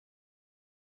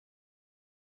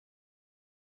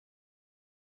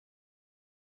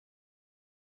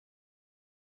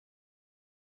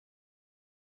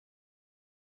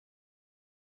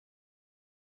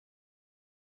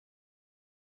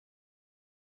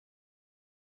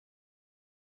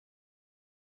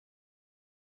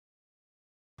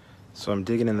So I'm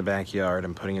digging in the backyard,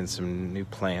 I'm putting in some new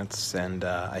plants, and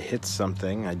I hit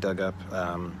something. I dug up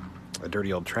a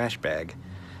dirty old trash bag,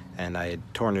 and I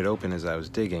had torn it open as I was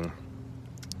digging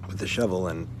with the shovel,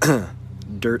 and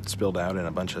dirt spilled out and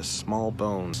a bunch of small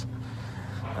bones,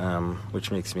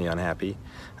 which makes me unhappy.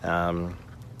 And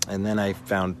then I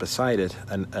found beside it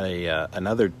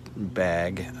another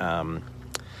bag,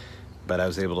 but I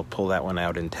was able to pull that one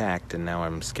out intact, and now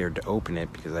I'm scared to open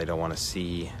it because I don't want to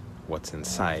see what's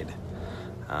inside.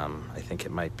 I think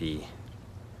it might be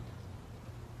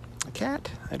a cat.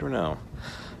 I don't know.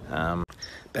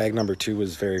 Bag number 2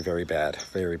 was very, very bad.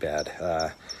 Very bad.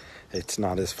 It's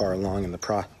not as far along in the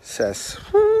process.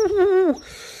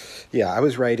 Yeah, I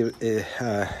was right.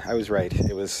 I was right.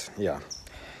 It was, yeah.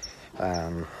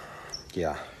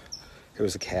 Yeah. It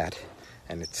was a cat,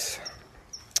 and it's...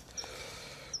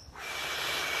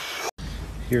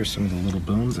 Here's some of the little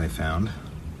bones I found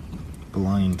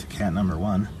belonging to cat number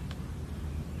 1.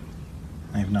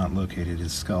 I have not located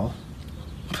his skull,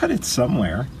 but it's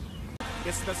somewhere.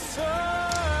 It's the circle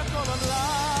of life,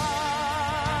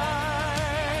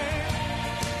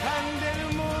 and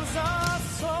it moves our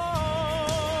soul.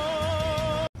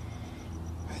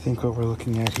 I think what we're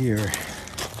looking at here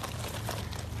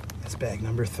is bag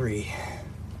number 3.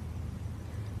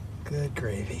 Good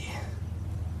gravy.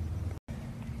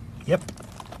 Yep.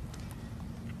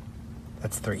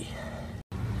 That's 3.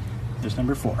 There's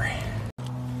number 4.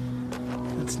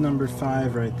 That's number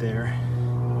 5 right there.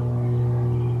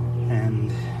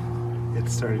 And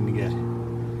it's starting to get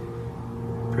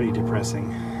pretty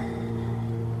depressing.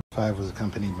 5 was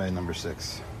accompanied by number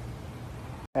 6.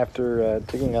 After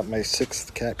digging up my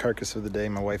 6th cat carcass of the day,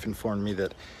 my wife informed me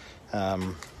that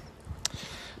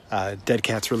dead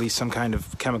cats release some kind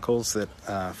of chemicals that,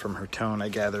 from her tone, I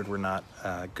gathered were not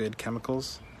good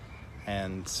chemicals.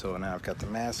 And so now I've got the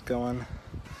mask going,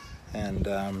 and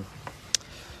I'm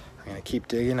going to keep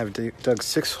digging. I've dug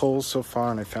 6 holes so far,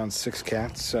 and I found 6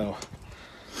 cats, so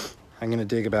I'm going to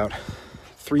dig about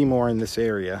 3 more in this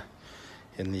area,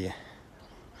 in the,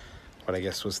 what I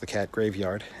guess was the cat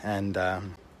graveyard, and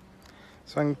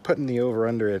so I'm putting the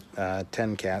over-under at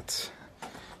 10 cats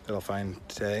that I'll find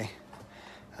today.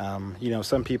 You know,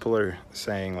 some people are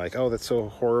saying, like, oh, that's so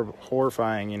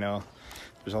horrifying, you know,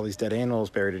 there's all these dead animals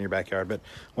buried in your backyard. But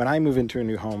when I move into a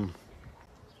new home,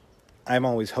 I'm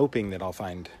always hoping that I'll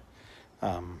find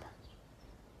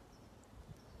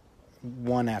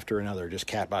one after another, just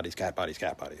cat bodies, cat bodies,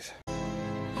 cat bodies.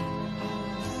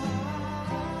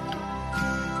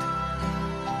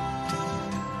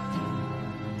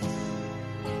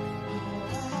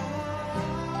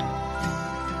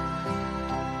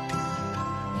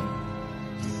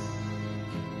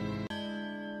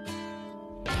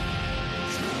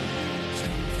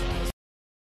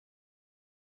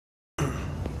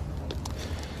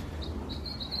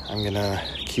 I'm gonna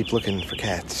keep looking for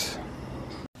cats.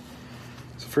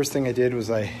 So first thing I did was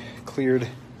I cleared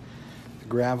the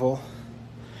gravel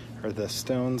or the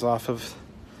stones off of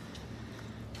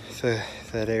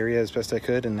that area as best I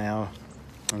could, and now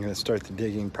I'm gonna start the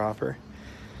digging proper,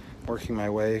 working my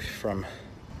way from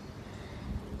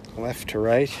left to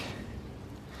right.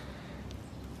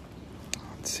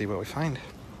 Let's see what we find.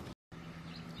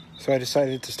 So I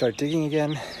decided to start digging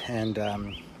again, and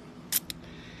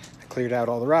cleared out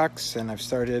all the rocks, and I've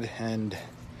started, and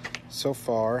so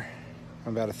far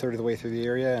I'm about 1/3 of the way through the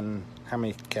area. And how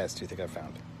many cats do you think I've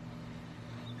found?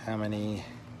 How many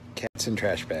cats in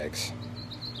trash bags?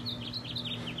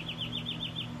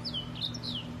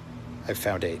 I've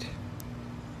found 8.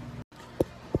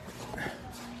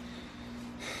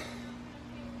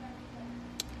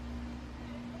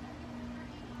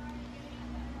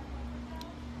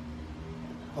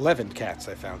 $11 cats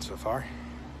I found so far.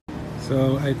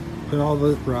 So I put all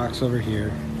the rocks over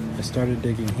here. I started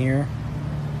digging here,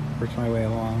 worked my way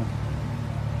along,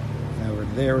 and over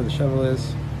there where the shovel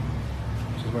is,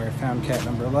 which is where I found cat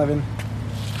number 11.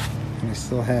 And I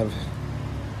still have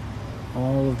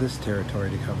all of this territory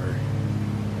to cover.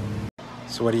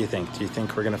 So what do you think? Do you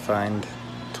think we're gonna find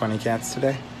 20 cats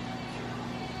today?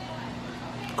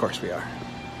 Of course we are.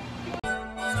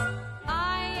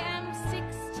 I am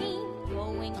 16,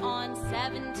 going on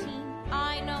 17.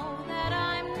 I know that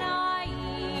I'm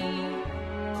naive.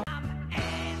 I'm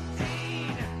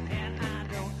 18, and I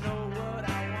don't know what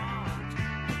I want.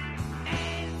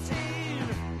 18,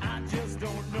 I just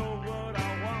don't know what I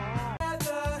want. Where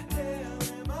the hell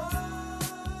am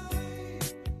I?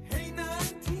 Hey,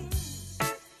 19.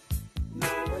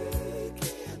 No, we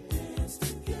can't dance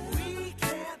together. We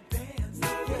can't dance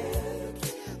together.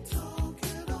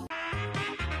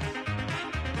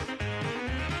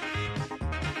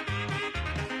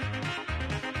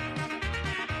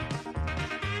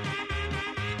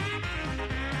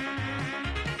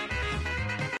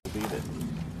 Leave it.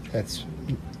 That's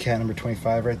cat number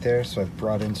 25 right there, so I've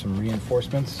brought in some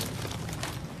reinforcements.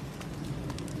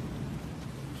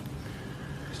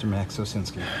 Mr. Max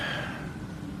Osinski.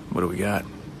 What do we got?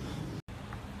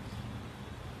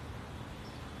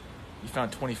 You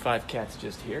found 25 cats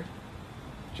just here?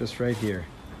 Just right here.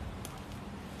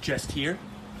 Just here?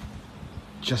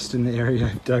 Just in the area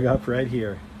I've dug up right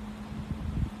here.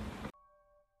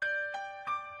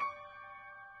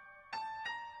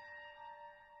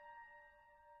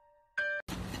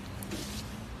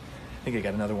 I think I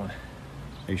got another one.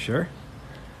 Are you sure?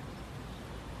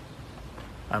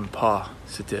 I'm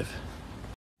positive.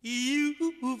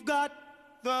 You've got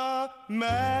the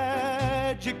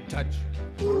magic touch.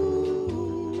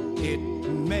 It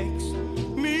makes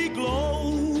me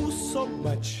glow so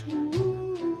much.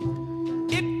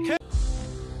 It can.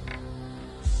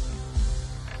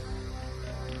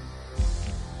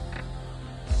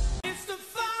 It's the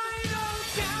final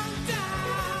countdown.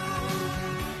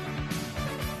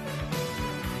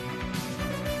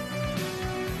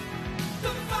 The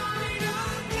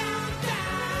final countdown.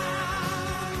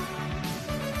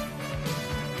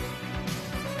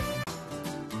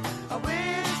 I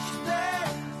wish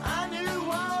that I knew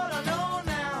what I know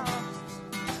now.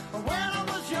 When I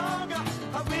was younger,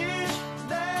 I wish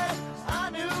that I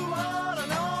knew what I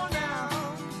know now.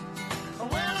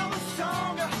 When I was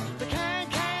stronger, the can.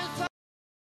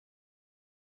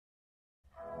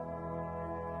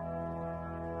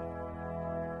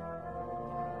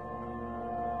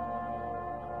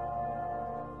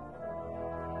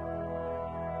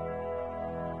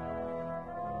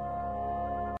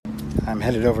 I'm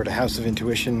headed over to House of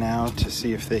Intuition now to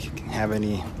see if they can have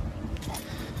any,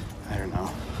 I don't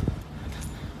know,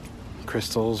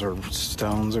 crystals or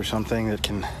stones or something that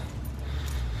can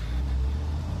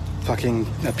fucking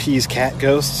appease cat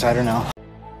ghosts. I don't know.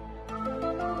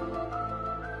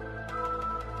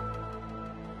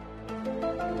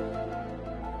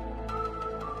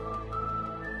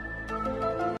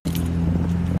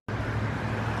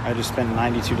 I just spent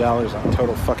 $92 on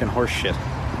total fucking horse shit.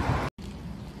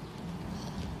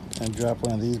 And drop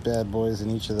one of these bad boys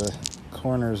in each of the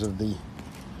corners of the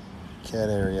cat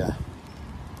area.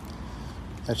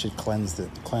 That should cleanse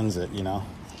it, you know.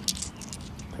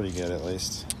 Pretty good at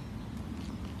least.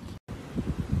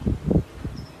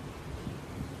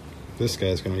 This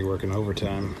guy's gonna be working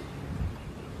overtime.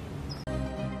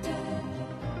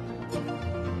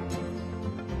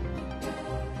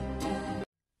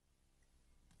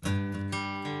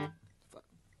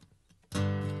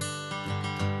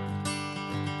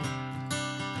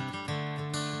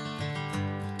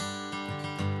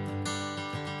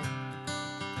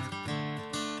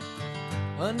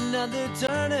 Another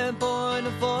turning point,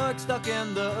 a fork stuck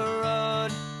in the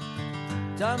road.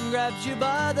 Time grabs you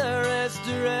by the wrist,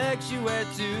 directs you where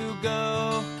to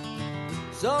go.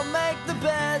 So make the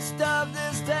best of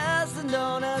this test and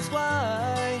don't ask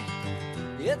why.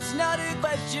 It's not a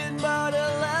question but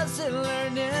a lesson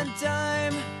learned in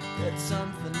time. It's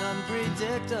something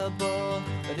unpredictable,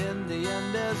 but in the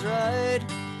end is right.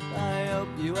 I hope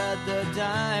you had the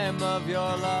time of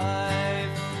your life.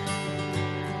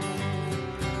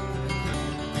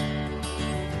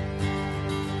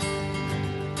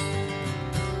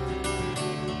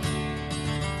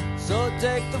 So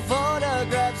take the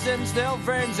photographs and still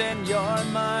frames in your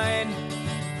mind,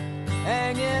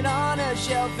 hanging on a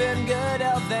shelf in good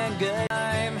health and good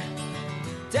time.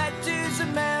 Tattoos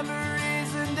and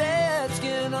memories and dead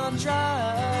skin on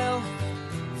trial.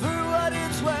 For what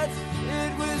it's worth,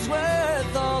 it was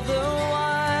worth all the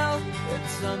while.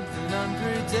 It's something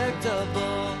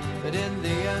unpredictable, but in the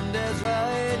end is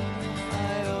right.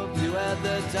 I hope you had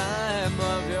the time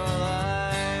of your life.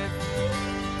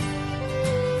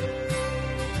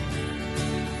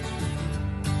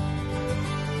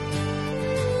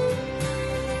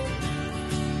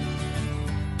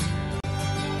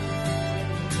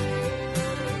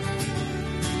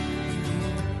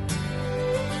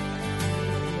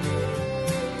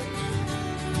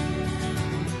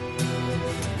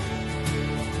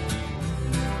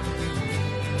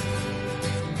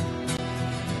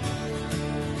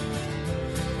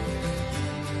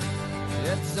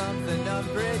 It's something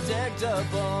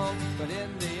unpredictable, but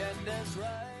in the end is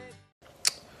right.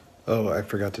 Oh, I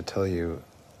forgot to tell you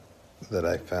that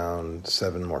I found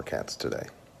 7 more cats today,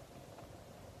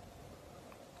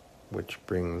 which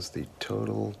brings the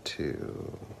total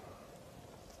to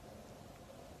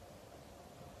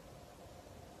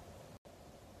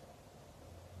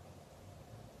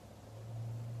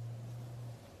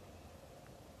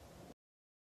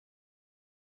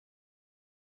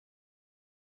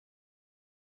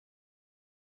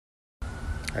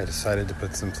I decided to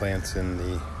put some plants in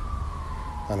the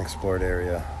unexplored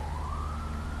area.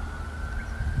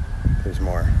 There's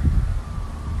more.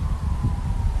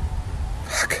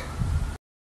 Fuck.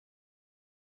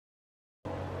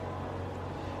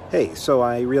 Hey, so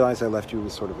I realized I left you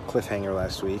with sort of a cliffhanger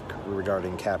last week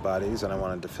regarding cat bodies, and I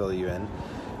wanted to fill you in.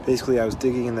 Basically, I was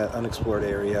digging in that unexplored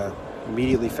area,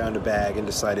 immediately found a bag, and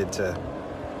decided to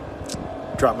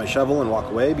drop my shovel and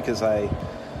walk away because I,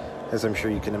 as I'm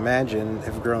sure you can imagine,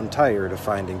 have grown tired of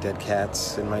finding dead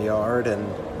cats in my yard, and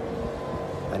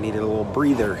I needed a little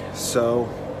breather. So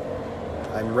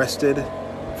I'm rested,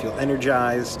 feel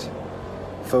energized,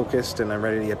 focused, and I'm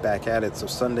ready to get back at it. So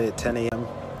Sunday at 10 a.m.,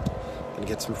 gonna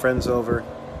get some friends over,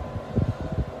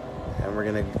 and we're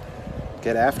gonna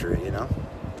get after it, you know?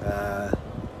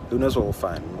 Who knows what we'll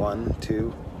find? 1,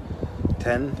 2,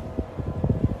 10?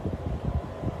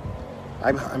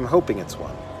 I'm hoping it's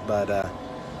 1, but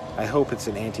I hope it's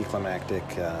an anticlimactic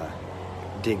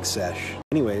dig sesh.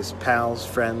 Anyways, pals,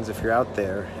 friends, if you're out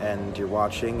there and you're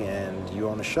watching and you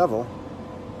own a shovel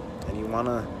and you want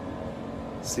to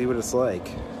see what it's like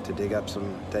to dig up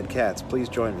some dead cats, please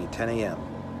join me 10 a.m.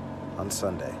 on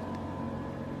Sunday.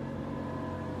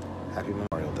 Happy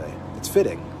Memorial Day. It's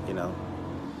fitting, you know,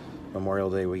 Memorial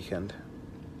Day weekend.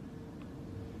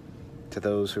 To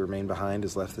those who remain behind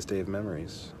is left this day of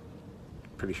memories.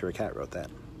 Pretty sure a cat wrote that.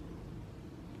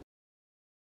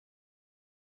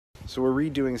 So we're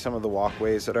redoing some of the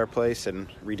walkways at our place and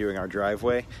redoing our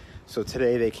driveway. So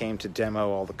today they came to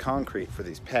demo all the concrete for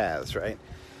these paths, right?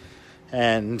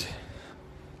 And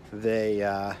they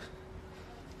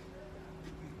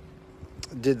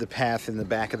did the path in the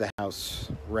back of the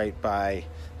house right by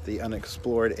the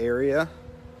unexplored area.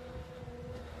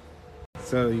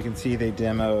 So you can see they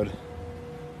demoed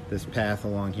this path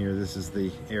along here. This is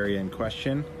the area in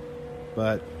question.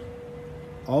 But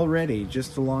already,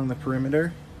 just along the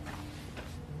perimeter,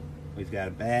 we've got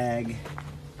a bag,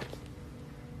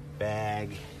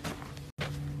 bag,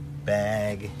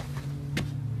 bag,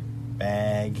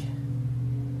 bag.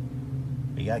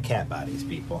 We got cat bodies,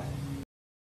 people.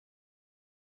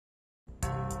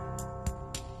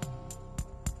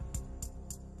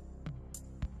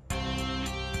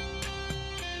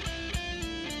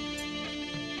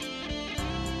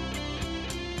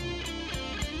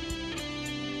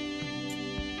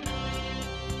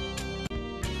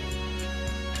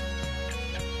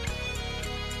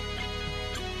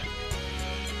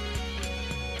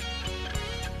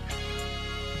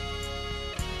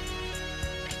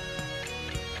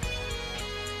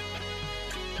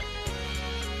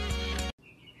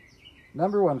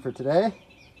 Number 1 for today.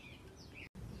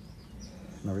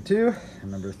 Number 2 and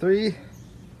number 3.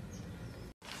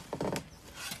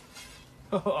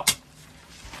 Oh.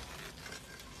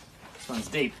 This one's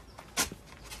deep.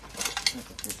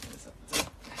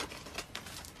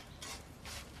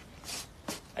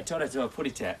 I told her to do a putty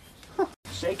tap.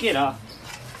 Shake it off.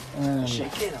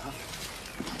 Shake it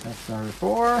off. That's number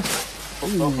 4.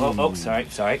 Oh,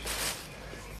 sorry.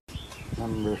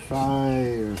 Number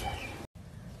 5.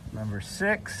 Number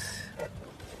 6.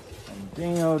 And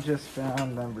Dingo just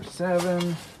found number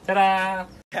 7. Ta-da!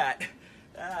 Cat.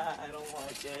 I don't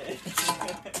like it.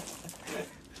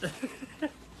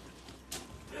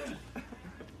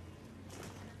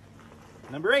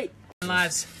 Number 8.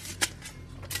 Lives.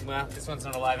 Well, this one's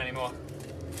not alive anymore.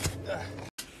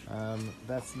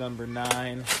 That's number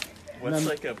 9. What's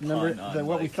like a pun on,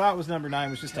 what we thought was number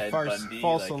 9 was just a Ted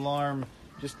false Bundy, alarm.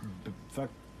 Just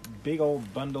big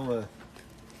old bundle of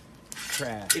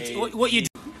trash. It's what you do.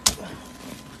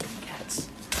 Cats.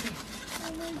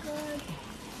 Oh my god.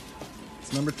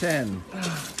 It's number 10.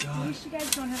 Oh god. At least you guys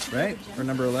don't have to Right? Or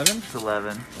number 11? It's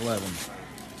 11. 11.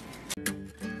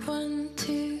 1,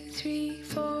 2, 3,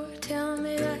 4. Tell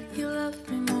me that you love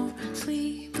me more.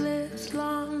 Sleepless,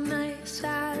 long nights.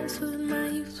 That's what my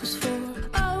youth was for.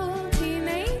 Oh,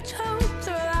 teenage hopes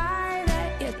are lied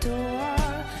at your door.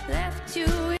 Left you.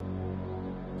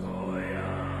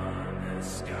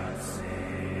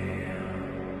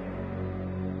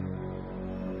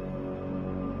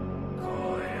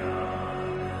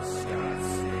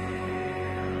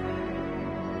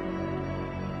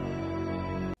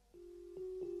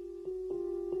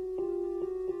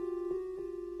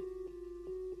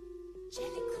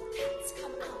 Jellicle cats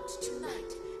come out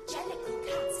tonight. Jellicle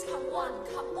cats come one,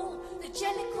 come all. The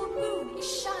Jellicle moon is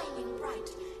shining bright.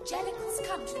 Jellicles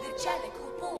come to the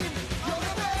Jellicle ball. You're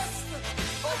the best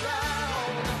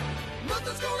around.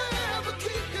 Nothing's gonna ever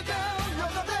keep you down.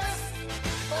 You're the best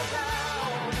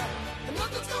around. And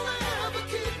nothing's gonna ever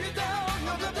keep you down.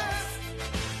 You're the best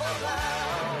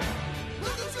around.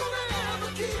 Nothing's gonna ever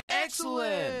keep.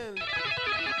 Excellent!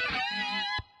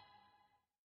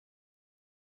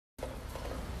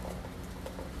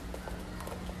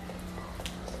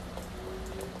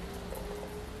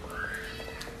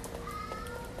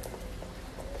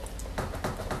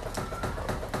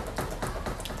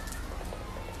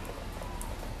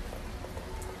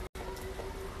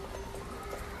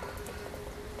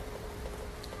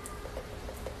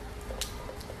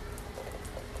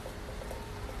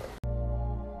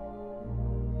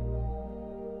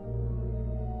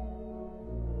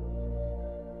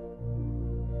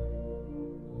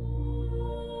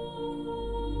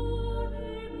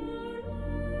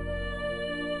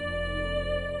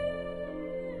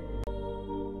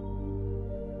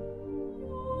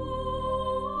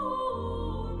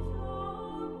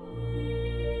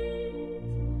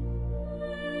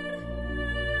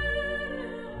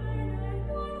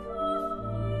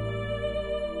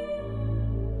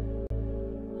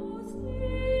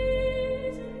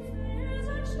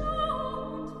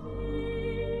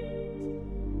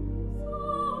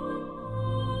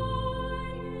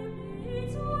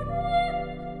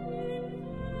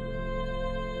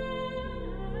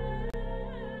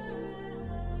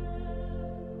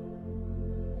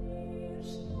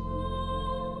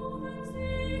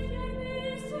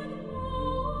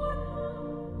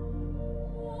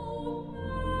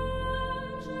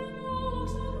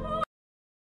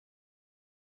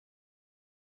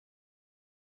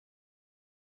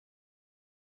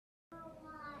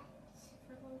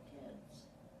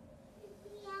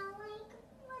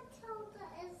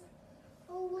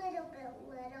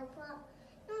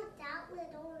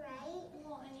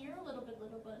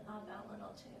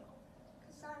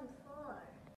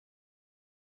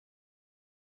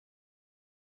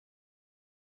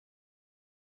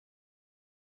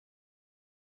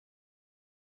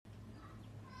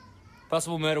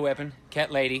 Possible murder weapon,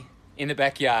 cat lady, in the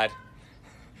backyard,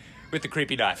 with the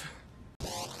creepy knife.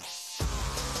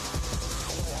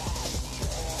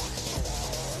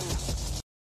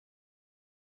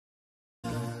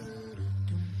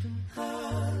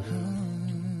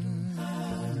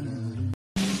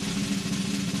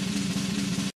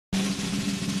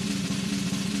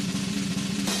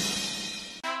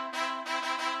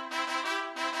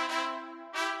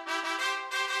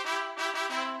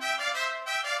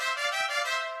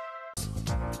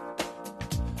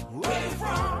 Where you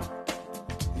from?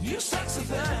 You sexy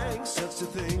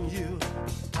thing, you.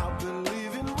 I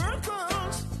believe in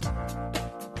miracles.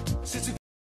 Since you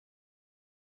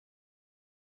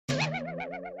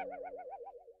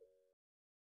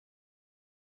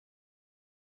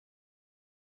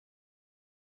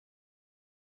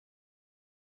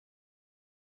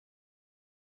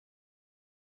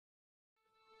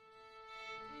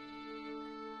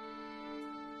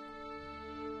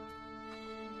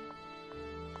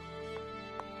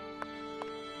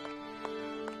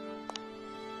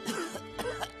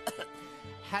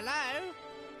Hello?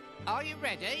 Are you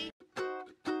ready?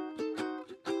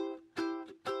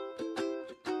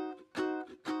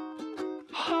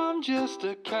 I'm just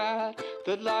a cat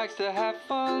that likes to have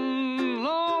fun.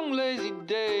 Long lazy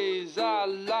days I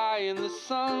lie in the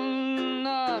sun.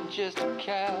 I'm just a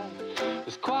cat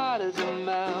as quiet as a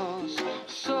mouse.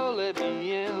 So let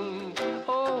me in,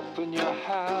 open your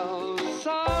house.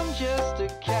 I'm just a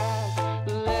cat,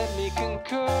 let me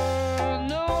concur.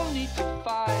 No need to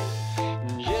fight,